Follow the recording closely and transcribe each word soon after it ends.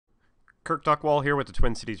Kirk Duckwall here with the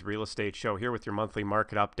Twin Cities Real Estate Show, here with your monthly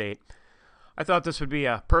market update. I thought this would be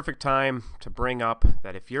a perfect time to bring up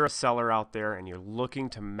that if you're a seller out there and you're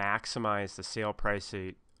looking to maximize the sale price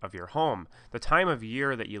of your home, the time of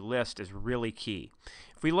year that you list is really key.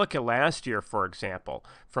 If we look at last year, for example,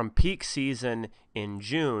 from peak season in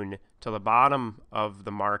June to the bottom of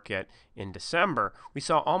the market in December, we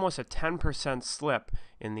saw almost a 10% slip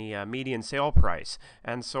in the median sale price.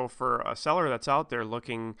 And so for a seller that's out there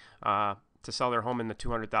looking to sell their home in the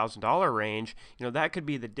 $200,000 range, that could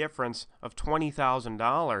be the difference of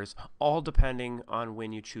 $20,000, all depending on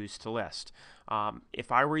when you choose to list.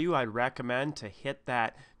 If I were you, I'd recommend to hit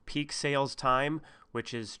that peak sales time,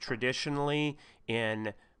 which is traditionally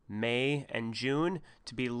in May and June,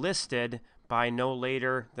 to be listed by no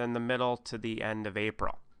later than the middle to the end of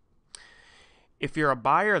April. If you're a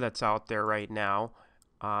buyer that's out there right now,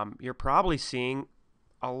 you're probably seeing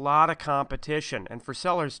a lot of competition, and for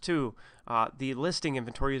sellers too, the listing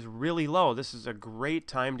inventory is really low. This is a great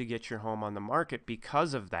time to get your home on the market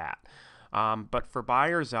because of that. But for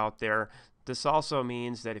buyers out there, this also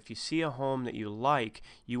means that if you see a home that you like,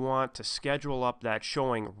 you want to schedule up that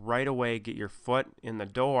showing right away, get your foot in the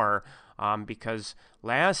door, because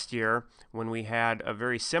last year when we had a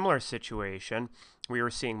very similar situation, we were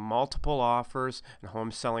seeing multiple offers and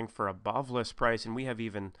homes selling for above list price, and we have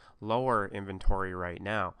even lower inventory right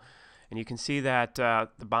now. And you can see that the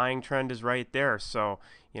buying trend is right there. So,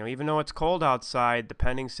 even though it's cold outside, the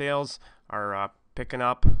pending sales are picking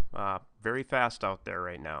up very fast out there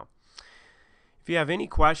right now. If you have any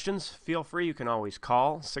questions, feel free. You can always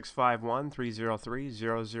call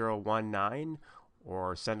 651-303-0019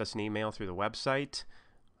 or send us an email through the website.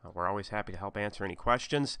 We're always happy to help answer any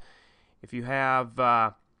questions. If you have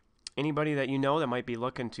anybody that you know that might be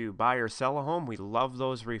looking to buy or sell a home, we love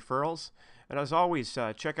those referrals. And as always,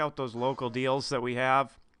 check out those local deals that we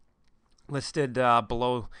have listed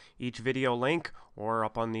below each video link or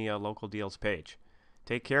up on the local deals page.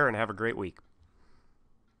 Take care and have a great week.